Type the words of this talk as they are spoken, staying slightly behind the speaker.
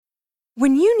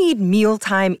When you need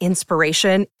mealtime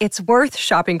inspiration, it's worth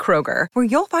shopping Kroger, where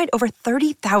you'll find over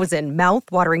 30,000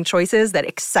 mouth-watering choices that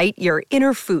excite your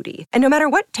inner foodie. And no matter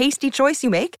what tasty choice you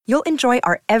make, you'll enjoy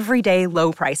our everyday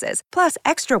low prices, plus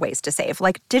extra ways to save,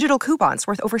 like digital coupons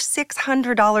worth over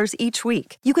 $600 each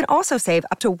week. You can also save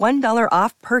up to $1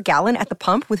 off per gallon at the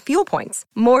pump with fuel points.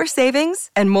 More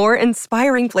savings and more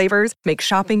inspiring flavors make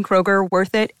shopping Kroger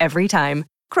worth it every time.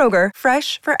 Kroger,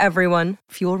 fresh for everyone.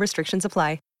 Fuel restrictions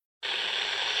apply.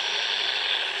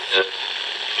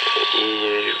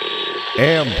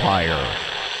 Empire.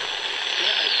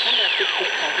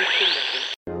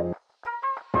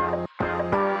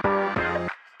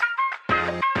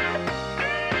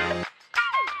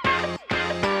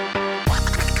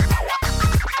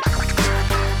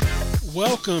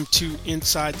 Welcome to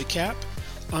Inside the Cap.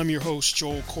 I'm your host,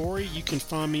 Joel Corey. You can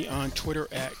find me on Twitter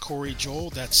at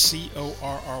CoreyJoel. That's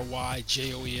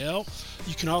CorryJoel.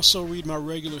 You can also read my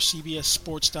regular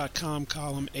CBSSports.com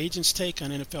column, Agent's Take on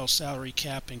NFL salary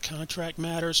cap and contract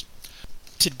matters.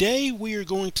 Today we are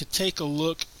going to take a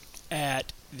look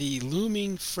at the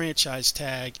looming franchise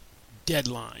tag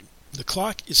deadline. The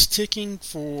clock is ticking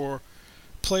for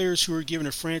players who are given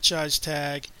a franchise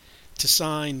tag to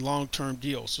sign long-term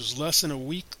deals. There's less than a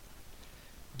week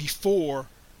before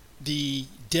the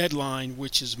deadline,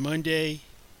 which is Monday,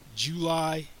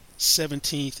 July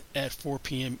 17th at 4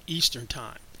 p.m. Eastern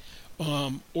Time.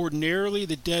 Ordinarily,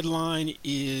 the deadline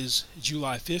is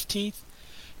July 15th,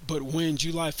 but when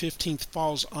July 15th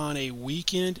falls on a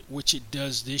weekend, which it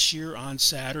does this year on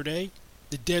Saturday,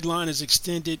 the deadline is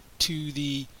extended to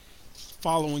the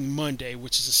following Monday,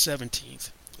 which is the 17th.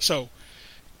 So,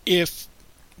 if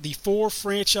the 4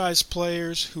 franchise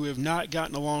players who have not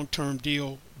gotten a long-term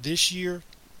deal this year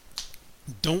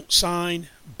don't sign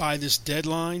by this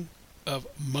deadline of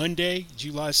Monday,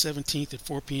 July 17th at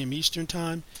 4 p.m. Eastern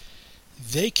Time,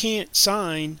 they can't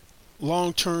sign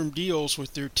long-term deals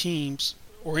with their teams,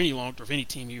 or any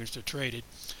team, even if they're traded,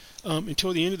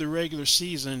 until the end of the regular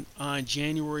season on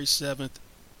January 7th,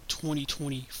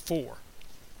 2024.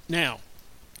 Now,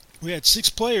 we had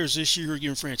 6 players this year who are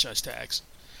given franchise tags.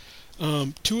 2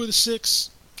 of the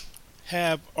 6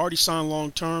 have already signed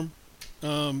long-term.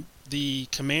 The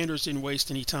Commanders didn't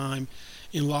waste any time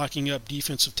in locking up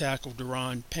defensive tackle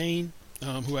Daron Payne,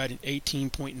 who had an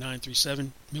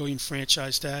 $18.937 million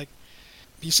franchise tag.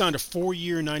 He signed a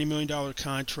 4-year, $90 million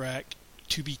contract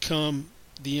to become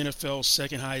the NFL's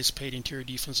second highest paid interior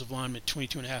defensive lineman at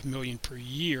 $22.5 million per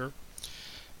year.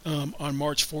 On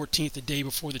March 14th, the day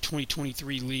before the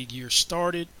 2023 league year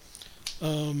started.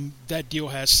 That deal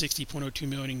has $60.02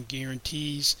 million in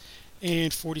guarantees,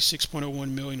 and $46.01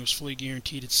 million was fully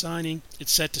guaranteed at signing. It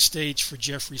set the stage for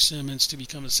Jeffrey Simmons to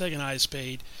become the second highest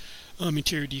paid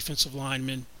interior defensive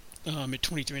lineman at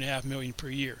 $23.5 million per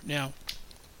year. Now,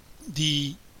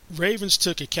 the Ravens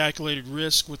took a calculated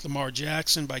risk with Lamar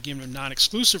Jackson by giving him a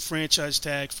non-exclusive franchise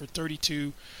tag for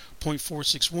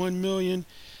 $32.461 million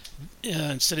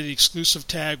instead of the exclusive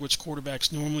tag which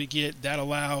quarterbacks normally get. That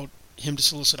allowed him to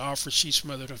solicit offer sheets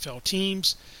from other NFL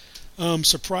teams.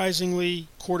 Surprisingly,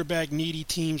 quarterback-needy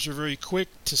teams were very quick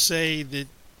to say that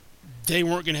they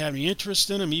weren't going to have any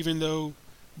interest in him, even though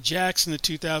Jackson, the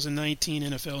 2019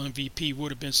 NFL MVP,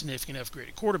 would have been significant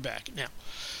upgraded quarterback. Now,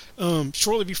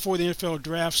 shortly before the NFL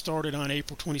draft started on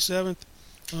April 27th,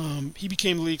 he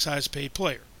became the league's highest-paid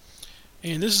player.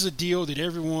 And this is a deal that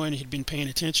everyone had been paying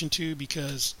attention to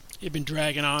because it had been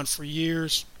dragging on for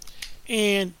years,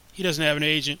 and he doesn't have an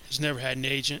agent, has never had an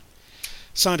agent.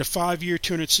 Signed a 5-year,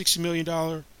 $260 million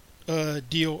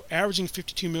deal, averaging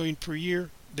 $52 million per year.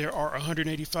 There are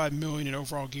 $185 million in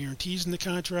overall guarantees in the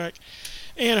contract,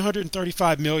 and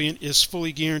 $135 million is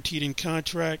fully guaranteed at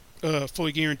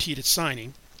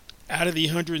signing. Out of the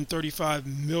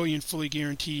 $135 million fully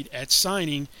guaranteed at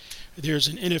signing, there's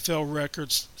an NFL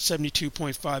records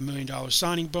 $72.5 million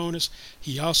signing bonus.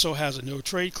 He also has a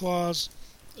no-trade clause.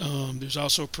 There's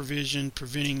also a provision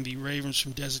preventing the Ravens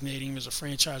from designating him as a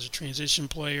franchise or transition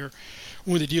player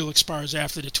when the deal expires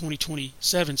after the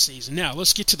 2027 season. Now,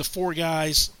 let's get to the 4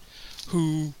 guys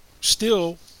who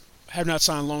still have not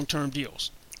signed long-term deals.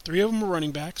 3 of them are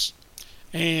running backs,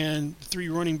 and the 3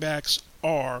 running backs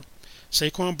are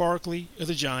Saquon Barkley of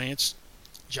the Giants,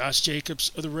 Josh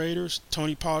Jacobs of the Raiders,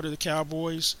 Tony Pollard of the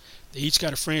Cowboys. They each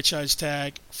got a franchise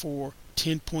tag for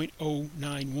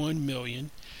 $10.091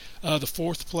 million. The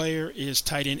 4th player is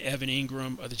tight end Evan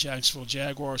Ingram of the Jacksonville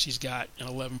Jaguars. He's got an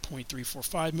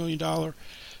 $11.345 million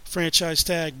franchise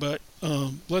tag. But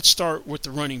let's start with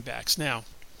the running backs. Now,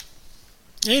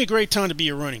 it ain't a great time to be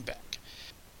a running back.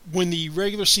 When the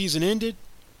regular season ended,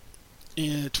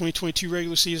 in the 2022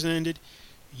 regular season ended,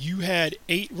 you had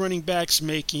 8 running backs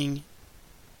making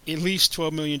at least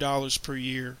 $12 million per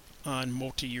year on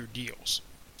multi-year deals.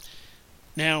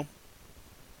 Now,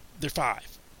 they're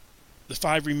five. The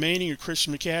five remaining are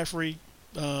Christian McCaffrey,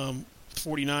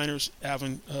 49ers,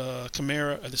 Alvin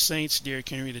Kamara of the Saints, Derrick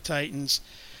Henry of the Titans,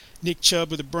 Nick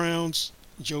Chubb of the Browns,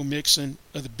 Joe Mixon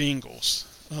of the Bengals.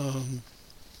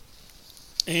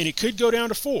 And it could go down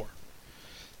to four,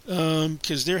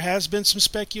 because there has been some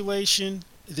speculation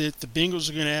that the Bengals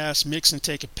are going to ask Mixon to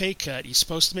take a pay cut. He's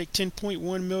supposed to make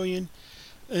 $10.1 million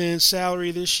in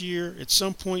salary this year at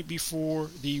some point before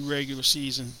the regular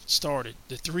season started.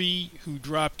 The three who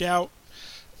dropped out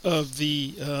of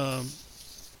the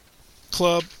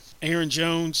club, Aaron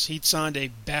Jones, he'd signed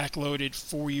a backloaded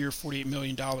 4-year, $48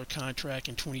 million contract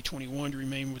in 2021 to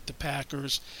remain with the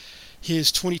Packers.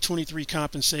 His 2023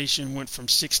 compensation went from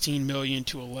 $16 million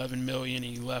to $11 million,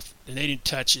 and he left, and they didn't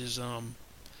touch his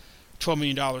 $12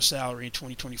 million salary in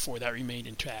 2024. That remained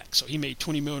intact. So he made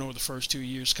 $20 million over the first 2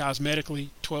 years. Cosmetically,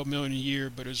 $12 million a year,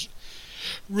 but it was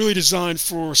really designed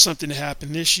for something to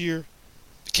happen this year.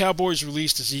 The Cowboys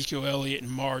released Ezekiel Elliott in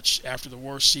March after the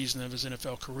worst season of his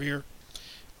NFL career.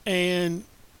 And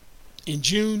in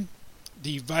June,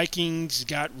 the Vikings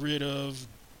got rid of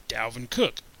Dalvin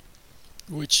Cook,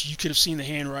 which you could have seen the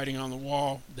handwriting on the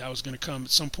wall. That was going to come at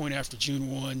some point after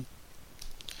June 1,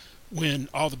 when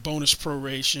all the bonus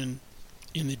proration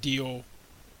in the deal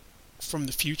from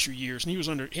the future years, and he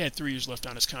had 3 years left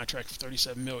on his contract for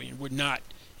 $37 million, would not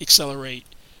accelerate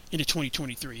into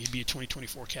 2023. It'd be a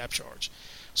 2024 cap charge.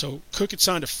 So Cook had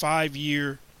signed a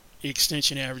 5-year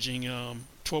extension averaging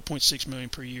 $12.6 million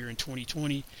per year in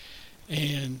 2020,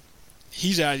 and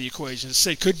he's out of the equation. As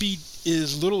I said, could be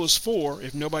as little as 4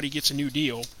 if nobody gets a new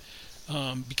deal,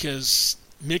 because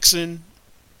Mixon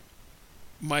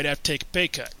might have to take a pay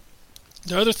cut.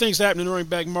 There are other things happening in the running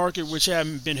back market which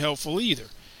haven't been helpful either.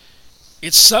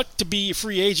 It sucked to be a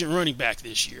free agent running back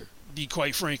this year, be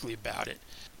quite frankly about it.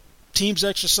 Teams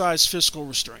exercise fiscal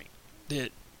restraint.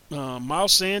 That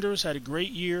Miles Sanders had a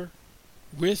great year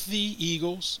with the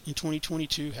Eagles in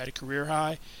 2022, had a career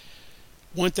high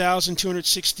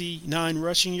 1,269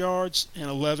 rushing yards and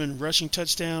 11 rushing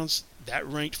touchdowns. That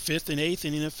ranked 5th and 8th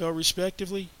in the NFL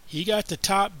respectively. He got the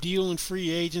top deal in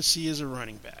free agency as a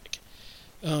running back.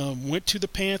 Went to the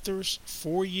Panthers,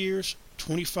 4 years,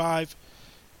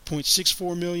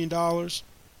 $25.64 million.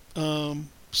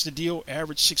 It's the deal,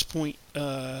 averaged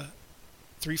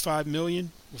 $6.35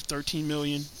 million with $13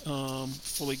 million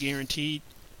fully guaranteed.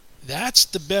 That's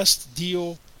the best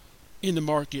deal in the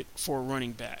market for a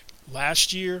running back.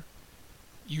 Last year,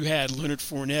 you had Leonard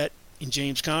Fournette and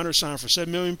James Conner signed for $7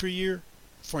 million per year.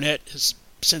 Fournette has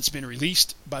since been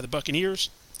released by the Buccaneers.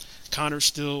 Conner's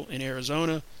still in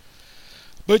Arizona.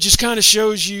 But it just kind of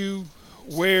shows you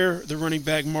where the running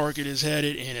back market is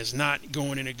headed, and is not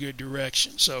going in a good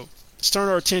direction. So let's turn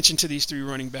our attention to these three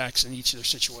running backs in each of their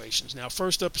situations. Now,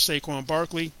 first up is Saquon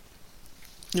Barkley.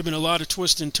 There have been a lot of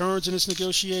twists and turns in this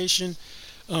negotiation.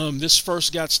 This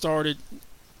first got started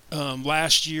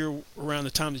last year around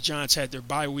the time the Giants had their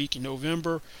bye week in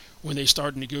November, when they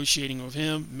started negotiating with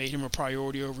him, made him a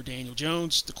priority over Daniel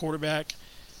Jones, the quarterback.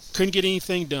 Couldn't get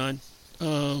anything done.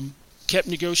 Kept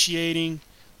negotiating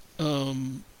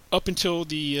up until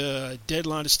the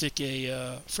deadline to stick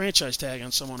a franchise tag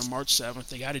on someone on March 7th.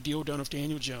 They got a deal done with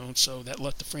Daniel Jones, so that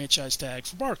left the franchise tag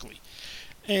for Barkley.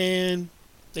 And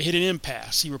they hit an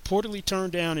impasse. He reportedly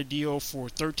turned down a deal for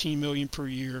 $13 million per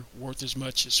year, worth as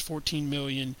much as $14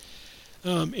 million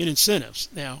in incentives.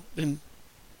 Now, then,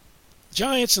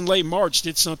 Giants in late March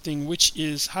did something which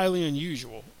is highly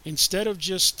unusual. Instead of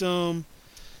just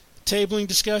tabling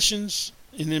discussions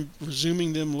and then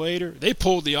resuming them later, they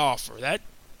pulled the offer. That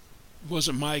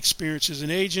wasn't my experience as an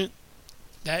agent.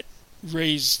 That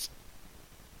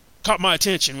caught my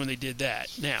attention when they did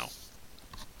that. Now,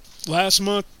 last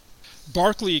month,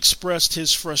 Barkley expressed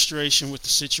his frustration with the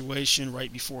situation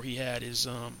right before he had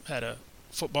a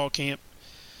football camp,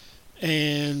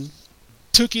 and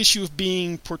took issue with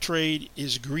being portrayed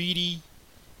as greedy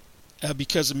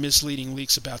because of misleading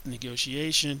leaks about the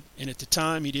negotiation. And at the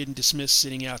time, he didn't dismiss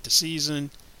sitting out the season,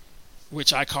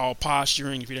 which I call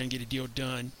posturing if he doesn't get a deal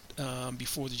done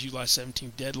before the July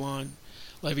 17th deadline.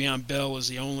 Le'Veon Bell is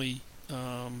the only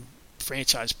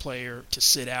franchise player to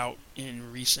sit out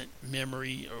in recent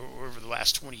memory, or over the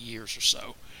last 20 years or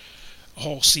so, a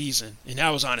whole season. And that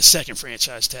was on his second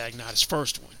franchise tag, not his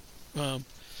first one.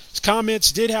 His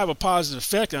comments did have a positive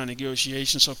effect on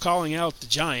negotiations, so calling out the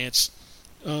Giants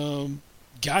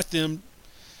got them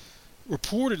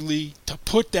reportedly to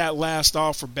put that last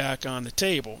offer back on the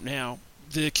table. Now,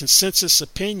 the consensus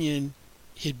opinion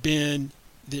had been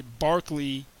that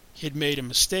Barkley had made a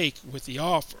mistake with the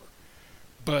offer,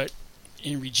 but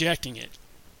and rejecting it.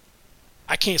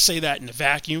 I can't say that in a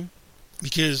vacuum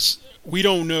because we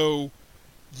don't know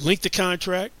length of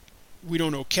contract, we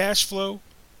don't know cash flow,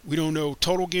 we don't know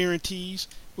total guarantees,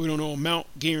 we don't know amount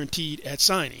guaranteed at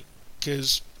signing.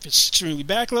 Because if it's extremely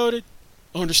backloaded,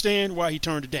 understand why he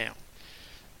turned it down.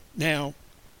 Now,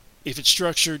 if it's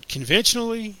structured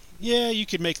conventionally, yeah, you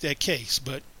could make that case,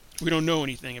 but we don't know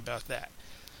anything about that.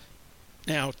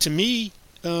 Now, to me,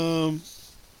 the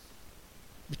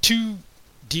two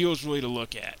deals really to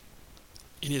look at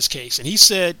in his case. And he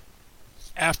said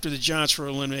after the Giants were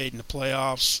eliminated in the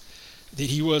playoffs that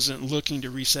he wasn't looking to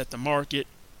reset the market,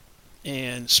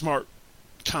 and smart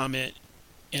comment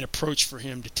and approach for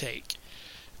him to take.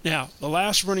 Now, the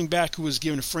last running back who was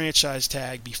given a franchise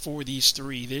tag before these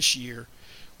three this year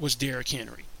was Derrick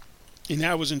Henry, and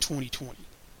that was in 2020.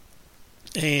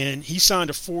 And he signed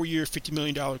a 4-year, $50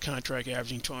 million contract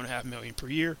averaging $12.5 million per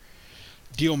year.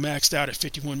 Deal maxed out at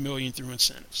 $51 million through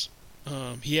incentives.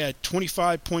 He had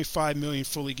 $25.5 million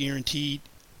fully guaranteed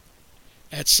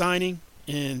at signing,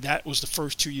 and that was the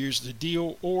first 2 years of the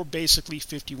deal, or basically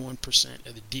 51%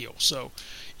 of the deal. So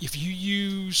if you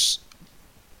use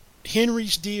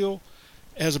Henry's deal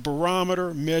as a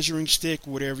barometer, measuring stick,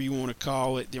 whatever you want to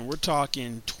call it, then we're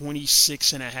talking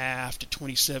 $26.5 to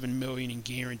 $27 million in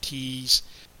guarantees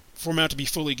for amount to be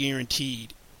fully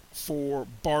guaranteed for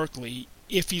Barkley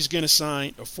if he's going to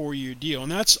sign a 4-year deal.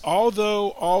 And that's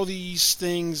although all these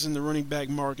things in the running back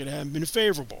market haven't been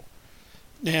favorable.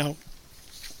 Now,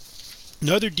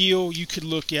 another deal you could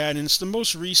look at, and it's the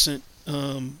most recent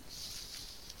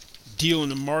deal in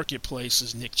the marketplace,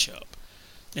 is Nick Chubb.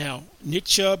 Now, Nick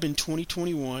Chubb in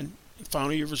 2021,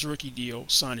 final year of his rookie deal,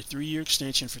 signed a 3-year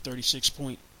extension for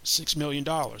 $36.6 million,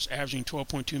 averaging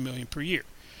 $12.2 million per year.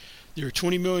 There are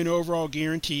 $20 million overall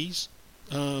guarantees.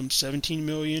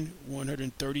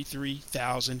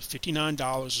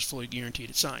 $17,133,059 is fully guaranteed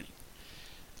at signing.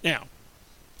 Now,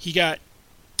 he got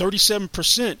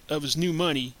 37% of his new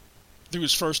money through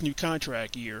his first new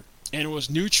contract year, and it was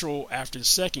neutral after the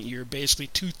second year, basically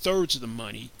 2/3 of the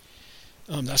money.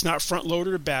 That's not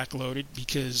front-loaded or back-loaded,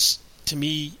 because to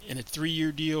me, in a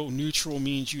 3-year deal, neutral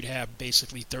means you'd have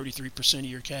basically 33% of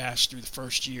your cash through the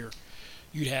first year.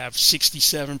 You'd have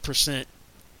 67%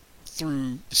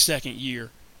 through the second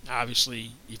year.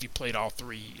 Obviously, if you played all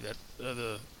three,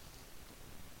 the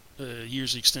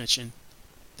years of extension,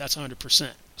 that's 100%.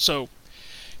 So,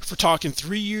 if we're talking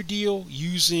 3-year deal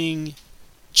using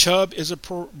Chubb as a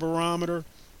barometer,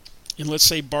 and let's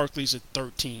say Barkley's at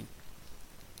 13,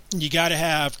 you got to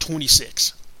have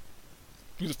 26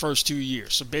 through the first 2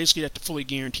 years. So basically, you have to fully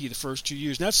guarantee the first 2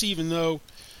 years. And that's even though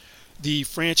the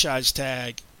franchise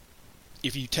tag,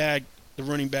 if you tag the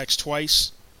running backs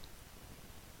twice,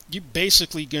 you're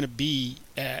basically going to be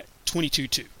at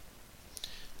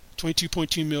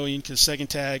 $22.2 million, because the second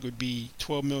tag would be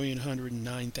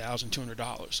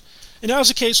 $12,109,200. And that was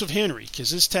the case with Henry, because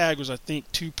his tag was, I think,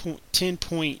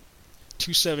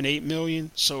 $10.278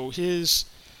 million. So his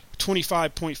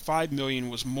 $25.5 million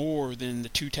was more than the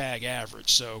 2-tag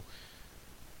average. So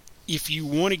if you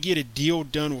want to get a deal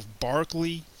done with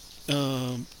Barkley,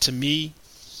 to me,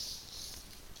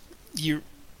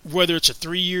 whether it's a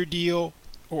 3-year deal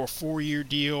or a 4-year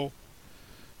deal,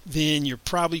 then you're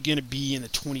probably going to be in the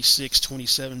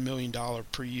 $26-27 million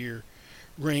per year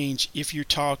range if you're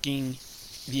talking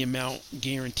the amount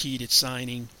guaranteed at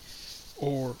signing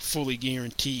or fully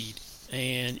guaranteed.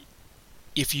 And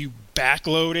if you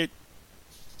backload it,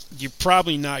 you're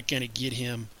probably not going to get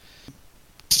him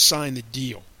to sign the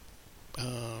deal.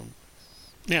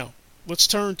 Now, let's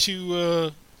turn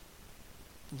to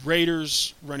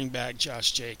Raiders running back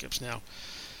Josh Jacobs. Now,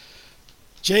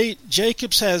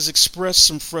 Jacobs has expressed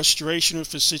some frustration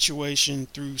with his situation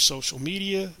through social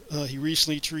media. He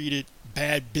recently tweeted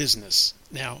bad business.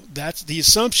 Now, that's the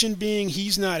assumption being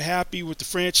he's not happy with the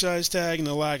franchise tag and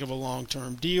the lack of a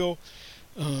long-term deal.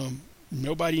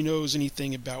 Nobody knows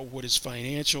anything about what his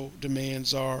financial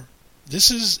demands are. This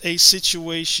is a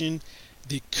situation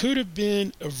that could have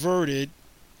been averted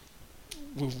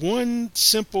with one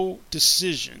simple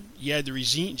decision. You had the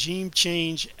regime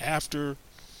change after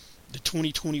the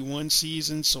 2021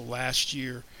 season. So last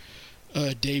year,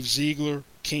 Dave Ziegler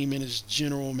came in as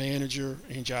general manager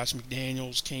and Josh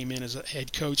McDaniels came in as a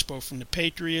head coach, both from the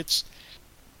Patriots.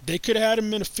 They could have had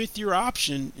him in a 5th-year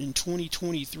option in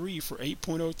 2023 for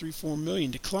 $8.034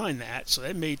 million. Declined that, so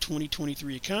that made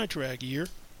 2023 a contract year.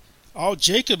 All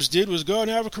Jacobs did was go out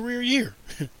and have a career year.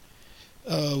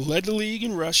 Led the league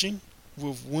in rushing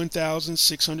with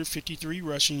 1,653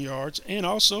 rushing yards, and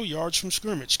also yards from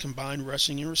scrimmage, combined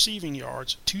rushing and receiving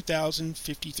yards,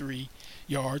 2,053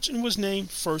 yards, and was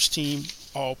named first-team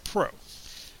All-Pro.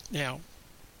 Now,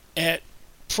 at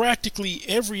practically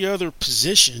every other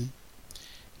position,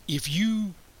 if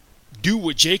you do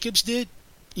what Jacobs did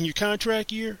in your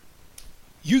contract year,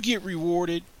 you get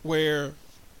rewarded where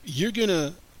you're going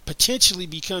to potentially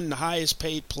become the highest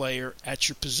paid player at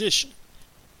your position.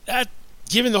 That,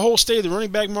 given the whole state of the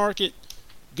running back market,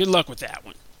 good luck with that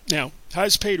one. Now,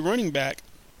 highest paid running back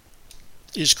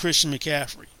is Christian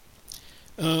McCaffrey.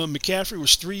 McCaffrey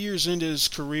was 3 years into his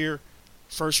career,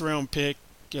 first round pick,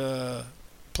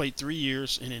 played 3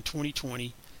 years, and in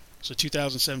 2020, so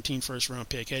 2017 first round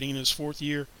pick, heading into his fourth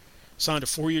year, signed a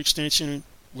 4-year extension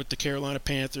with the Carolina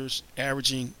Panthers,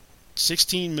 averaging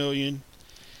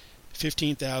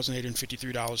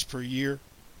 $16,015,853 per year.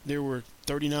 There were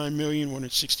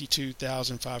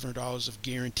 $39,162,500 of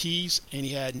guarantees, and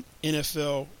he had an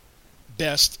NFL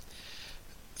best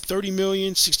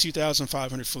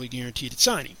 $30,062,500 fully guaranteed at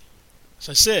signing. As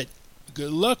I said,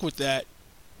 good luck with that,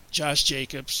 Josh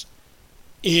Jacobs,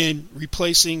 in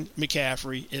replacing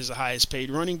McCaffrey as the highest paid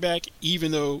running back,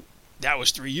 even though that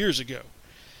was 3 years ago.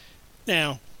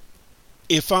 Now,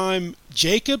 if I'm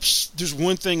Jacobs, there's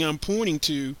one thing I'm pointing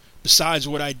to besides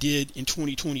what I did in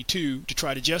 2022 to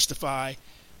try to justify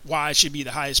why I should be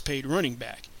the highest paid running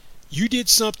back. You did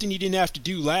something you didn't have to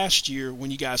do last year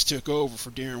when you guys took over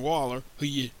for Darren Waller, who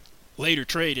you later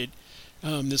traded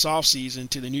this offseason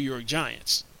to the New York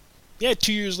Giants. He had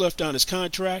 2 years left on his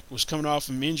contract, was coming off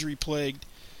an injury-plagued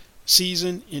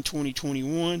season in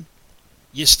 2021.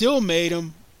 You still made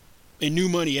him a new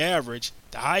money average,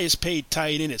 the highest paid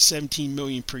tight end at $17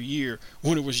 million per year,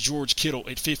 when it was George Kittle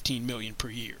at $15 million per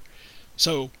year.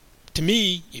 So, to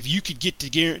me, if you could get to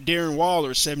Darren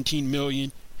Waller $17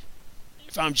 million,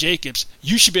 if I'm Jacobs,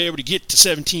 you should be able to get to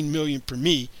 $17 million for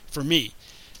me.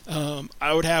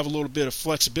 I would have a little bit of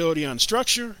flexibility on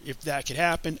structure if that could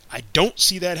happen. I don't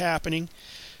see that happening,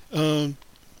 even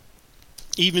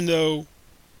though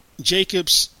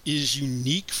Jacobs is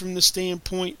unique from the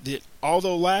standpoint that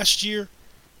although last year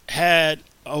had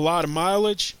a lot of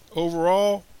mileage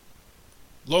overall,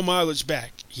 low mileage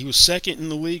back. He was second in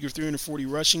the league with 340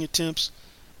 rushing attempts.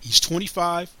 He's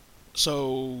 25,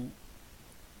 so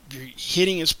you're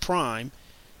hitting his prime.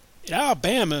 At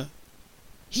Alabama,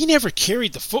 he never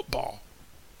carried the football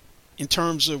in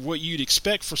terms of what you'd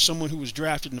expect for someone who was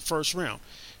drafted in the first round.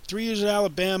 3 years at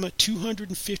Alabama,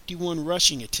 251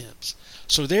 rushing attempts.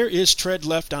 So there is tread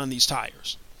left on these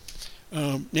tires.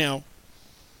 Now,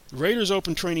 the Raiders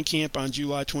open training camp on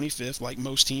July 25th, like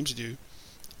most teams do.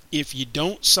 If you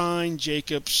don't sign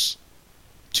Jacobs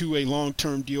to a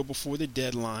long-term deal before the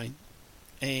deadline,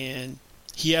 and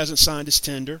he hasn't signed his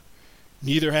tender,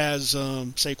 neither has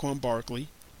Saquon Barkley,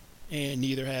 and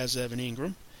neither has Evan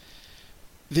Ingram,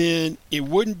 then it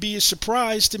wouldn't be a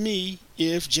surprise to me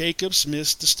if Jacobs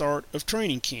missed the start of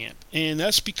training camp. And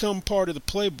that's become part of the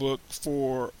playbook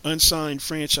for unsigned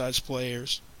franchise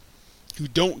players who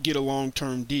don't get a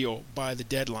long-term deal by the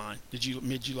deadline, the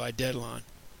mid-July deadline.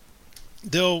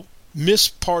 They'll miss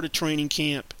part of training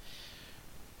camp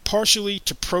partially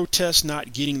to protest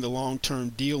not getting the long-term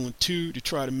deal, and two, to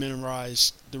try to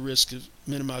minimize the risk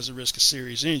of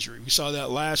serious injury. We saw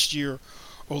that last year.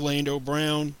 Orlando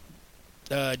Brown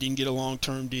didn't get a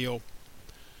long-term deal.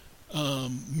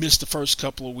 Missed the first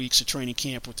couple of weeks of training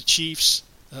camp with the Chiefs.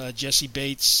 Jesse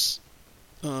Bates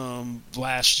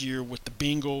last year with the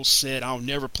Bengals said, "I'll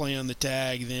never play on the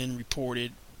tag," then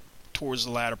reported towards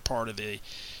the latter part of the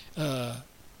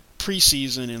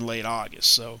preseason in late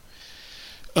August. So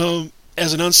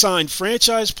as an unsigned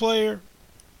franchise player,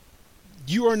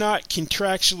 you are not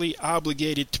contractually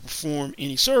obligated to perform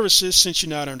any services since you're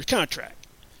not under contract.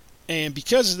 And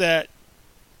because of that,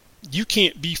 you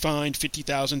can't be fined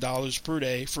 $50,000 per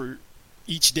day for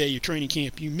each day of training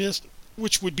camp you missed,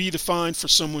 which would be the fine for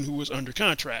someone who was under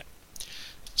contract.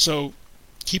 So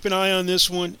keep an eye on this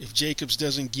one. If Jacobs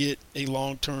doesn't get a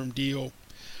long-term deal,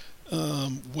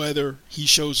 whether he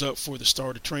shows up for the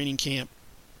start of training camp.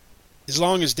 As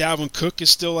long as Dalvin Cook is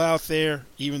still out there,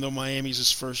 even though Miami's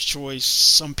his first choice,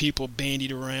 some people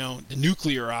bandied around the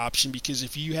nuclear option, because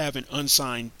if you have an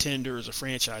unsigned tender as a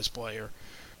franchise player,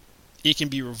 it can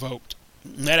be revoked.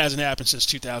 And that hasn't happened since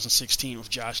 2016 with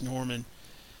Josh Norman.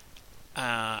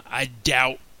 I'd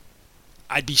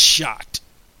be shocked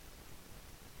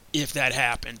if that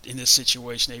happened in this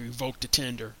situation. They revoked the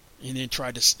tender and then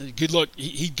tried to, good luck,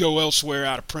 he'd go elsewhere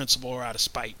out of principle or out of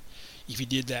spite if he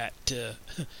did that to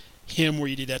him where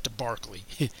he did that to Barkley.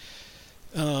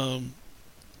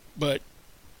 But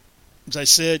as I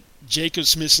said, Jacob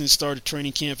Smithson started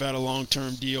training camp out a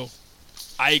long-term deal.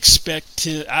 I expect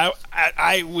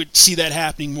I would see that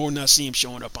happening more than I see him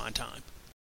showing up on time.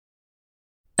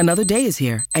 Another day is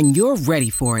here, and you're ready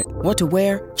for it. What to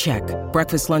wear? Check.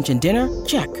 Breakfast, lunch, and dinner?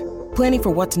 Check. Planning for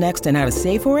what's next and how to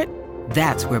save for it?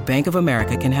 That's where Bank of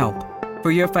America can help. For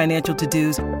your financial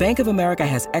to-dos, Bank of America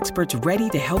has experts ready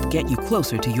to help get you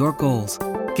closer to your goals.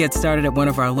 Get started at one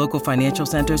of our local financial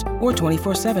centers or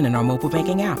 24/7 in our mobile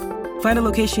banking app. Find a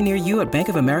location near you at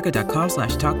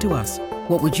bankofamerica.com/talktous.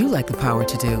 What would you like the power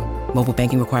to do? Mobile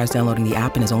banking requires downloading the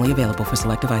app and is only available for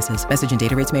select devices. Message and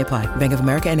data rates may apply. Bank of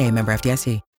America N.A., member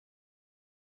FDIC.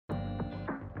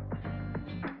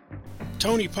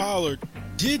 Tony Pollard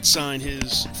did sign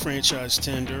his franchise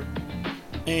tender,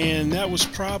 and that was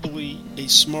probably a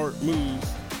smart move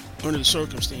under the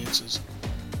circumstances.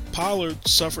 Pollard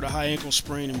suffered a high ankle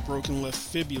sprain and broken left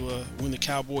fibula when the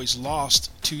Cowboys lost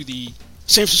to the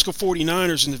San Francisco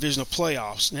 49ers in the divisional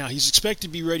playoffs. Now, he's expected to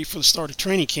be ready for the start of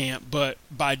training camp, but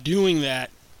by doing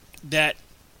that, that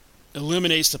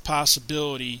eliminates the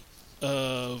possibility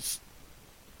of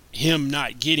him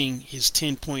not getting his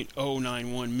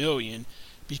 $10.091 million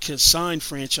because signed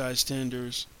franchise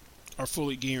tenders are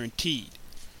fully guaranteed.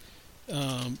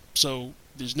 So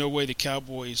there's no way the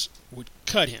Cowboys would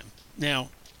cut him.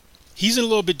 Now, he's in a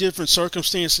little bit different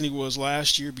circumstance than he was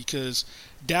last year because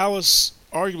Dallas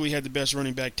arguably had the best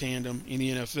running back tandem in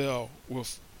the NFL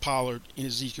with Pollard and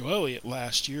Ezekiel Elliott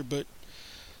last year, but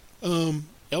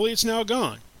Elliott's now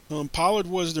gone. Pollard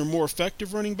was their more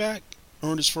effective running back,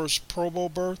 earned his first Pro Bowl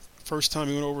berth, first time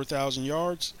he went over 1,000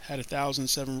 yards, had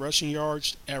 1,007 rushing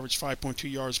yards, averaged 5.2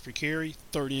 yards per carry,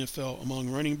 third NFL among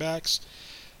running backs.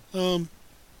 So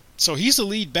he's the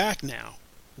lead back now.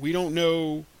 We don't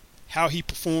know how he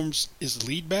performs as the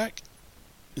lead back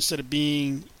instead of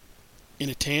being in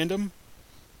a tandem.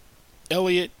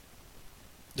 Elliott,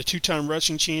 the two-time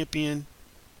rushing champion,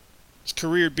 his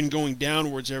career had been going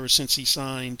downwards ever since he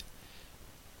signed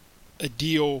a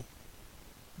deal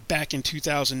back in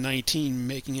 2019,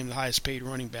 making him the highest paid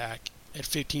running back at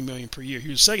 $15 million per year. He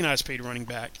was the second highest paid running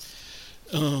back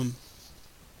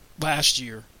last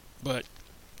year. But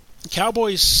the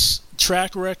Cowboys'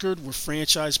 track record with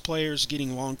franchise players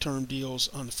getting long-term deals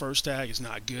on the first tag is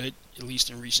not good, at least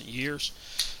in recent years.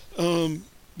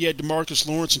 You had DeMarcus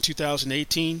Lawrence in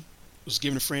 2018, was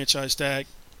given a franchise tag,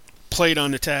 played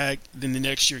on the tag, then the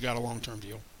next year got a long-term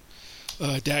deal.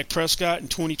 Dak Prescott in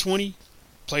 2020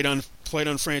 played on the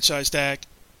franchise tag.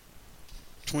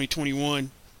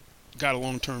 2021 got a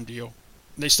long-term deal.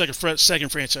 They stuck a second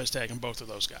franchise tag on both of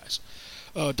those guys.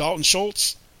 Dalton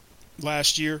Schultz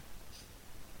last year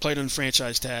played on the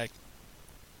franchise tag,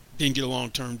 didn't get a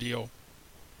long-term deal,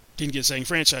 didn't get a second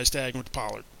franchise tag, went to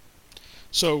Pollard.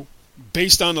 So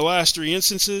based on the last three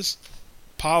instances,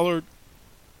 Pollard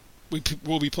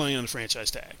will be playing on the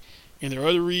franchise tag. And there are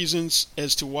other reasons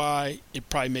as to why it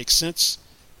probably makes sense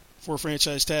for a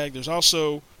franchise tag. There's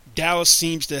also, Dallas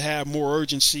seems to have more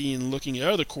urgency in looking at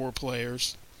other core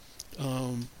players.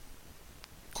 Cornerback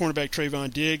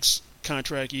Trayvon Diggs,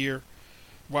 contract year.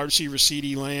 Wide receiver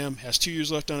CeeDee Lamb has 2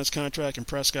 years left on his contract, and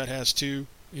Prescott has 2.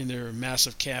 And there are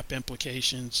massive cap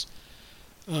implications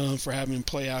for having him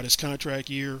play out his contract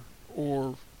year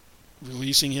or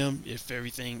releasing him if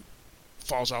everything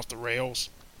falls off the rails.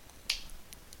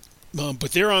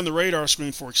 But they're on the radar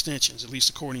screen for extensions, at least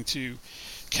according to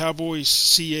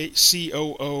Cowboys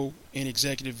COO and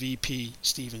Executive VP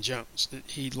Stephen Jones.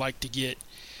 That he'd like to get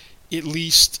at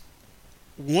least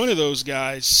one of those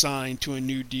guys signed to a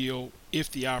new deal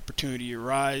if the opportunity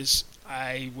arises.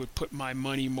 I would put my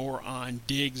money more on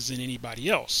Diggs than anybody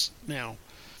else. Now,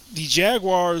 the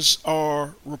Jaguars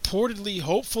are reportedly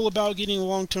hopeful about getting a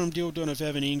long-term deal done with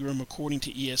Evan Ingram, according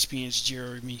to ESPN's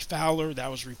Jeremy Fowler.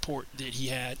 That was a report that he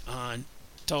had on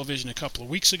television a couple of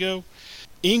weeks ago.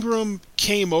 Ingram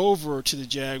came over to the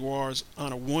Jaguars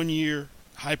on a 1-year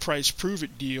high-price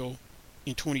prove-it deal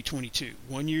in 2022.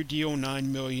 1-year deal, $9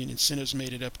 million. Incentives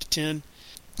made it up to $10 million.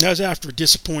 That was after a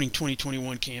disappointing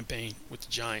 2021 campaign with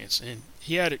the Giants, and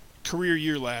he had a career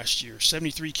year last year,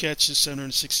 73 catches,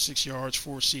 766 yards,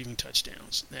 4 receiving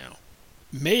touchdowns. Now,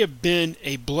 may have been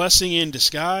a blessing in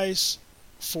disguise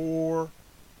for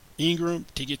Ingram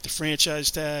to get the franchise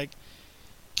tag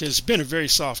because it's been a very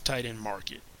soft tight end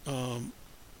market. A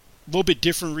little bit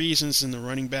different reasons in the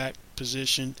running back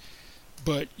position,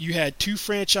 but you had 2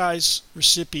 franchise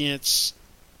tag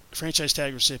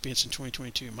recipients in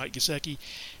 2022, Mike Gesicki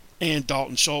and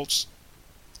Dalton Schultz,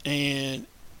 and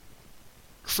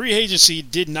free agency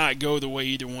did not go the way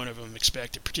either one of them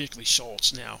expected, particularly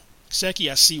Schultz. Now,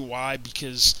 Gesicki, I see why,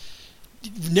 because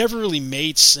it never really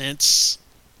made sense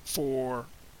for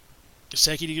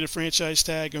Gesicki to get a franchise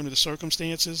tag under the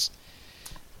circumstances.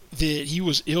 That he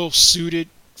was ill-suited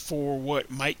for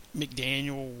what Mike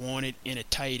McDaniel wanted in a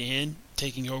tight end,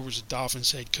 taking over as the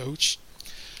Dolphins head coach.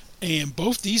 And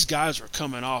both these guys were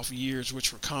coming off years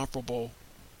which were comparable.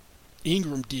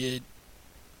 Ingram did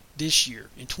this year.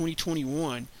 In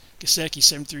 2021, Gesicki,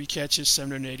 73 catches,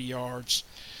 780 yards.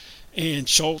 And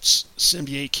Schultz,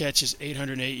 78 catches,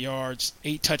 808 yards,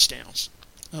 8 touchdowns.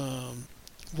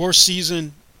 Worst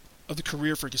season of the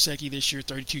career for Gesicki this year,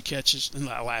 32 catches, and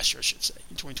last year I should say,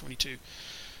 in 2022.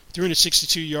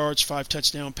 362 yards, 5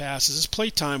 touchdown passes. His play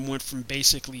time went from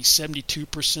basically 72%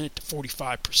 to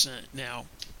 45%. Now,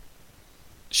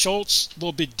 Schultz, a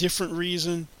little bit different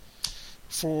reason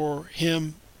for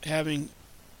him having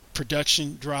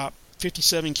production drop.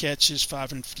 57 catches,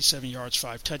 557 yards,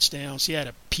 5 touchdowns. He had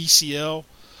a PCL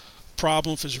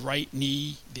problem with his right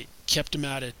knee that kept him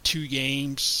out of 2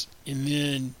 games. And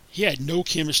then he had no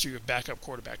chemistry with backup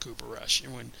quarterback Cooper Rush.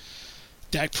 And when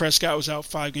Dak Prescott was out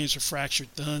 5 games with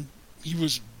fractured thumb, he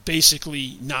was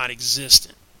basically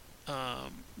non-existent.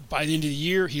 By the end of the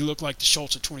year, he looked like the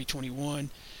Schultz of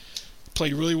 2021.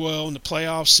 Played really well in the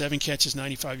playoffs, 7 catches,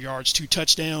 95 yards, 2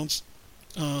 touchdowns.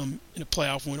 In the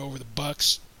playoff win over the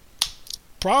Bucs.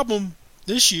 Problem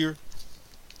this year,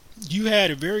 you had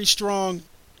a very strong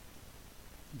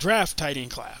draft tight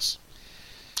end class.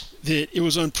 That it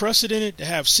was unprecedented to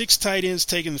have 6 tight ends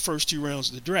taken the first 2 rounds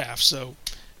of the draft. So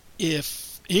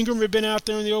if Ingram had been out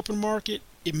there in the open market,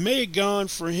 it may have gone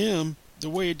for him the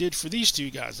way it did for these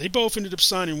 2 guys. They both ended up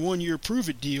signing 1-year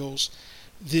prove-it deals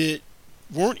that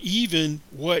weren't even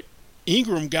what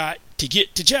Ingram got to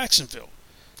get to Jacksonville.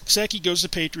 Gesicki goes to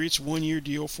Patriots, 1-year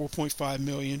deal, $4.5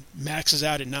 million, maxes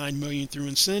out at $9 million through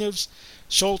incentives.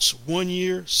 Schultz, 1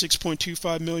 year,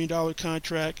 $6.25 million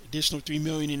contract, additional $3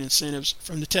 million in incentives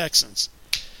from the Texans.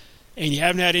 And you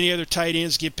haven't had any other tight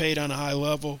ends get paid on a high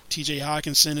level. T.J.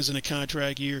 Hockenson is in a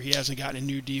contract year. He hasn't gotten a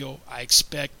new deal. I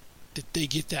expect that they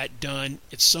get that done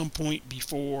at some point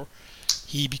before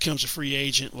he becomes a free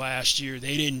agent last year.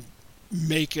 They didn't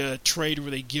make a trade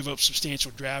where they give up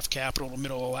substantial draft capital in the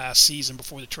middle of last season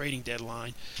before the trading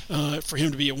deadline for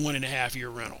him to be a 1.5-year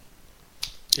rental.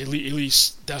 At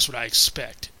least that's what I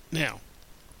expect. Now,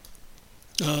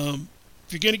 if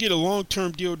you're going to get a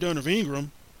long-term deal done of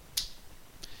Ingram,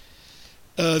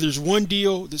 there's one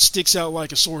deal that sticks out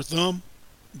like a sore thumb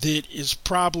that is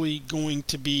probably going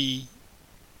to be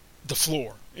the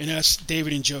floor, and that's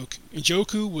David Njoku.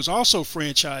 Njoku was also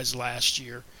franchised last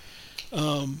year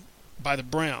by the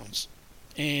Browns.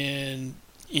 And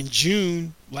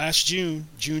in last June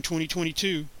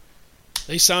 2022,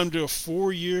 they signed him to a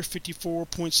 4-year,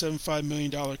 $54.75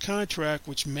 million contract,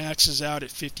 which maxes out at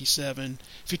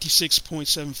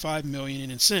 $56.75 million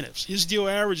in incentives. His deal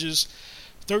averages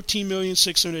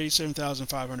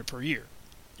 $13,687,500 per year.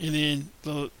 And then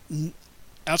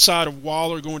outside of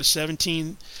Waller going to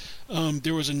 17,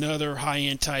 there was another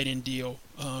high-end tight end deal.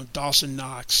 Dawson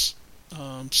Knox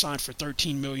signed for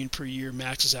 $13 million per year,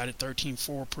 maxes out at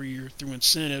 $13.4 per year through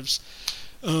incentives.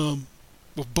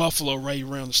 With Buffalo right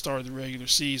around the start of the regular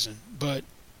season. But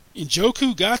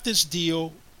Njoku got this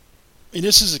deal, and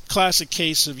this is a classic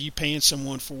case of you paying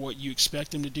someone for what you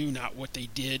expect them to do, not what they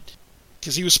did.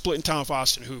 Because he was splitting time with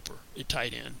Austin Hooper at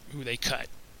tight end, who they cut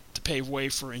to pave way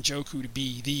for Njoku to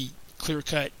be the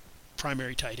clear-cut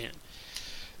primary tight end.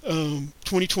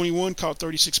 2021 caught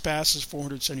 36 passes,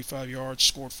 475 yards,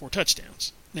 scored 4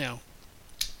 touchdowns. Now,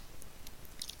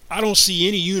 I don't see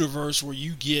any universe where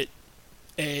you get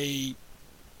a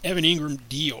Evan Ingram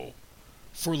deal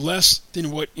for less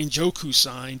than what Njoku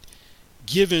signed,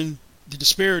 given the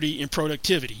disparity in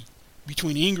productivity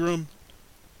between Ingram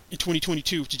in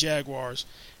 2022 with the Jaguars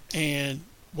and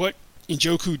what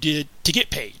Njoku did to get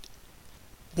paid.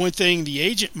 One thing the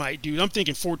agent might do, I'm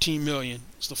thinking $14 million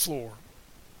is the floor.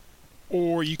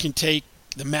 Or you can take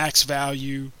the max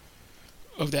value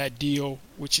of that deal,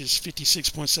 which is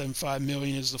 $56.75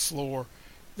 million is the floor.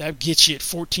 That gets you at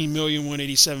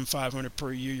 $14,187,500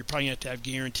 per year. You're probably going to have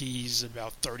guarantees of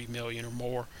about $30 million or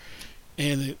more.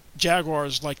 And the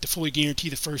Jaguars like to fully guarantee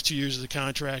the first 2 years of the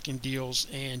contract in deals,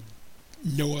 and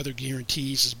no other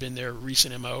guarantees has been their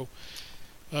recent MO,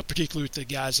 particularly with the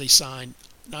guys they sign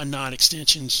on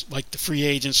non-extensions, like the free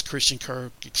agents, Christian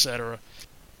Kirk, etc.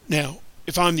 Now,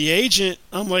 if I'm the agent,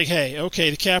 I'm like, hey, okay,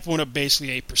 the cap went up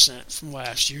basically 8% from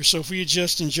last year. So if we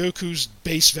adjust Njoku's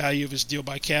base value of his deal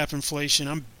by cap inflation,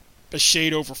 I'm a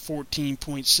shade over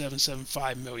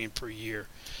 $14.775 million per year.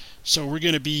 So we're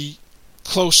going to be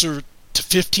closer to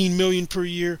 $15 million per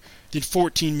year than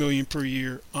 $14 million per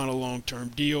year on a long-term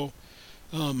deal.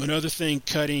 Another thing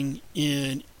cutting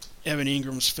in Evan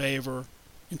Ingram's favor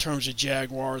in terms of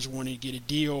Jaguars wanting to get a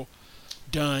deal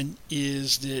done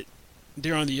is that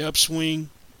they're on the upswing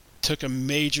took a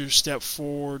major step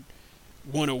forward,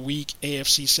 won a weak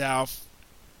AFC South,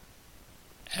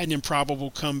 had an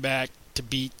improbable comeback to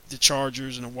beat the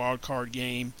Chargers in a wild card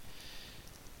game,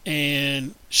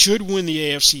 and should win the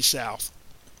AFC South.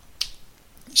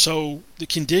 So the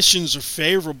conditions are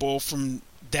favorable from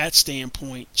that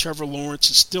standpoint. Trevor Lawrence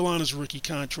is still on his rookie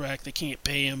contract. They can't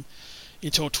pay him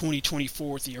until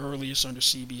 2024 at the earliest under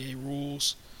CBA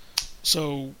rules.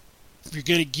 So if you're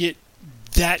going to get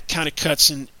that kind of cuts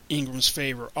in Ingram's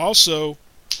favor. Also,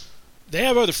 they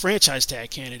have other franchise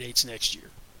tag candidates next year.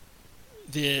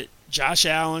 The Josh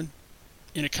Allen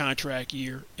in a contract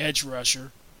year, edge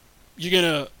rusher. You're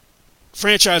going to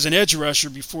franchise an edge rusher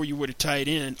before you would a tight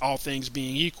end, all things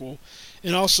being equal.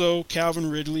 And also Calvin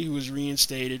Ridley, who was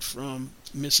reinstated from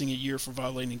missing a year for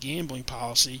violating the gambling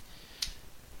policy.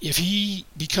 If he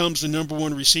becomes the number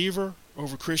one receiver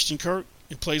over Christian Kirk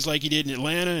and plays like he did in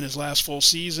Atlanta in his last full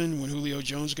season when Julio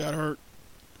Jones got hurt,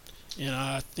 and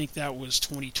I think that was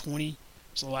 2020.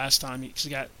 It's the last time he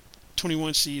got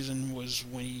 21 season was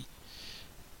when he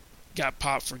got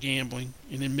popped for gambling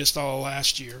and then missed all of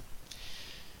last year.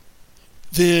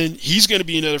 Then he's going to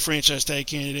be another franchise tag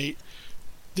candidate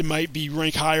that might be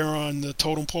ranked higher on the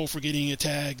totem pole for getting a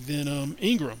tag than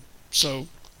Ingram. So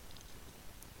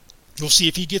we'll see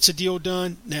if he gets a deal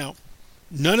done. Now,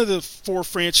 none of the four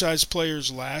franchise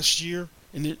players last year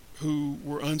who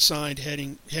were unsigned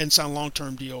hadn't signed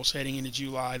long-term deals heading into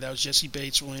July. That was Jesse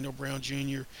Bates, Orlando Brown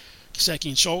Jr., Gesicki,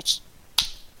 and Schultz.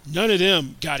 None of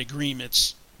them got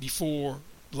agreements before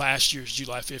last year's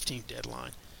July 15th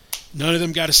deadline. None of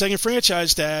them got a second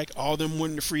franchise tag. All of them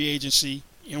went into free agency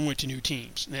and went to new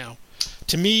teams. Now,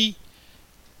 to me,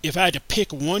 if I had to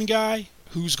pick one guy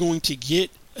who's going to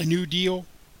get a new deal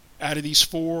out of these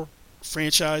four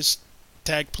franchise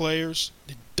tag players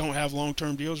that don't have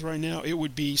long-term deals right now, it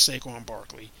would be Saquon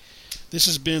Barkley. This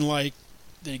has been like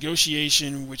the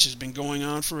negotiation which has been going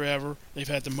on forever. They've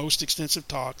had the most extensive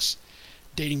talks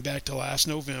dating back to last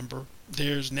November.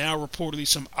 There's now reportedly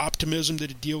some optimism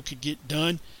that a deal could get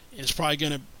done. It's probably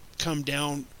going to come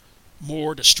down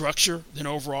more to structure than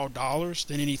overall dollars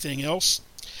than anything else.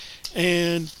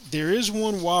 And there is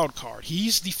one wild card.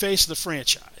 He's the face of the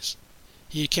franchise.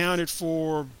 He accounted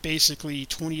for basically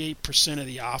 28% of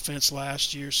the offense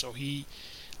last year. So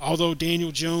although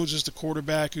Daniel Jones is the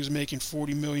quarterback who's making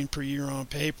 $40 million per year on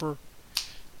paper,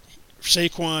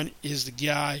 Saquon is the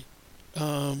guy.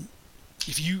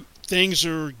 If things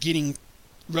are getting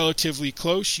relatively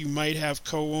close, you might have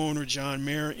co-owner John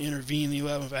Mara intervene in the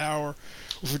 11th hour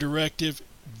with a directive,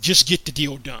 just get the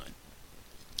deal done.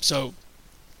 So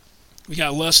we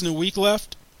got less than a week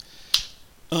left.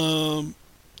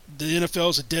 The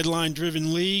NFL is a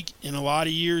deadline-driven league. In a lot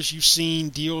of years, you've seen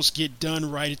deals get done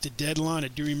right at the deadline. I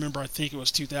do remember, I think it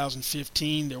was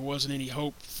 2015, there wasn't any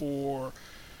hope for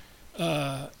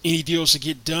any deals to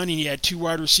get done, and you had two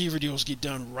wide receiver deals get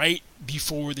done right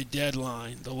before the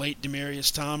deadline. The late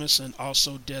Demaryius Thomas and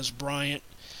also Des Bryant.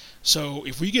 So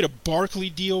if we get a Barkley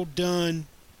deal done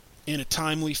in a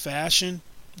timely fashion,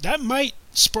 that might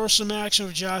spur some action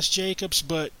with Josh Jacobs.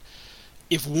 But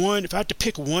if I have to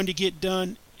pick one to get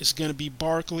done, it's going to be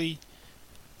Barkley.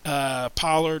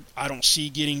 Pollard, I don't see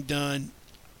getting done.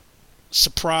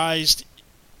 Surprised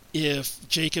if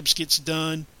Jacobs gets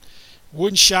done.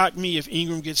 Wouldn't shock me if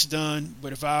Ingram gets done,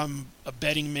 but if I'm a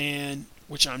betting man,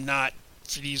 which I'm not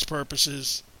for these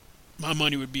purposes, my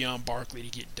money would be on Barkley to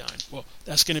get done. Well,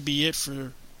 that's going to be it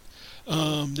for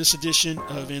this edition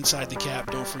of Inside the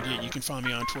Cap. Don't forget, you can find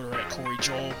me on Twitter at Corey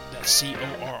Joel. That's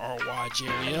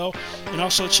CORRYJOEL. And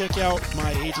also check out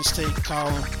my Agents Take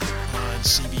column on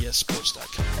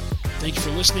CBSSports.com. Thank you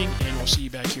for listening, and we'll see you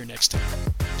back here next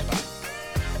time. Goodbye.